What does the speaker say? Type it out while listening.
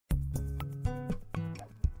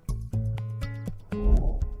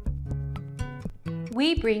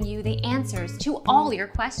We bring you the answers to all your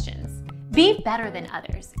questions. Be better than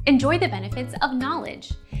others. Enjoy the benefits of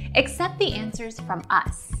knowledge. Accept the answers from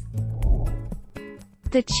us.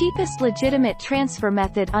 The cheapest legitimate transfer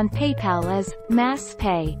method on PayPal is Mass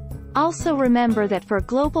Pay. Also remember that for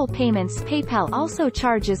global payments PayPal also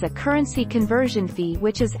charges a currency conversion fee,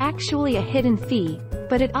 which is actually a hidden fee,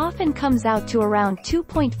 but it often comes out to around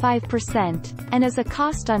 2.5%, and is a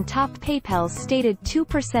cost on top PayPal's stated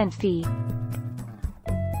 2% fee.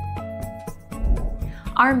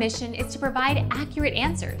 Our mission is to provide accurate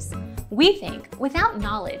answers. We think without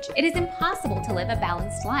knowledge, it is impossible to live a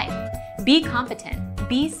balanced life. Be competent,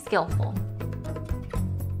 be skillful.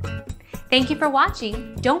 Thank you for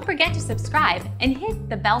watching. Don't forget to subscribe and hit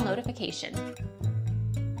the bell notification.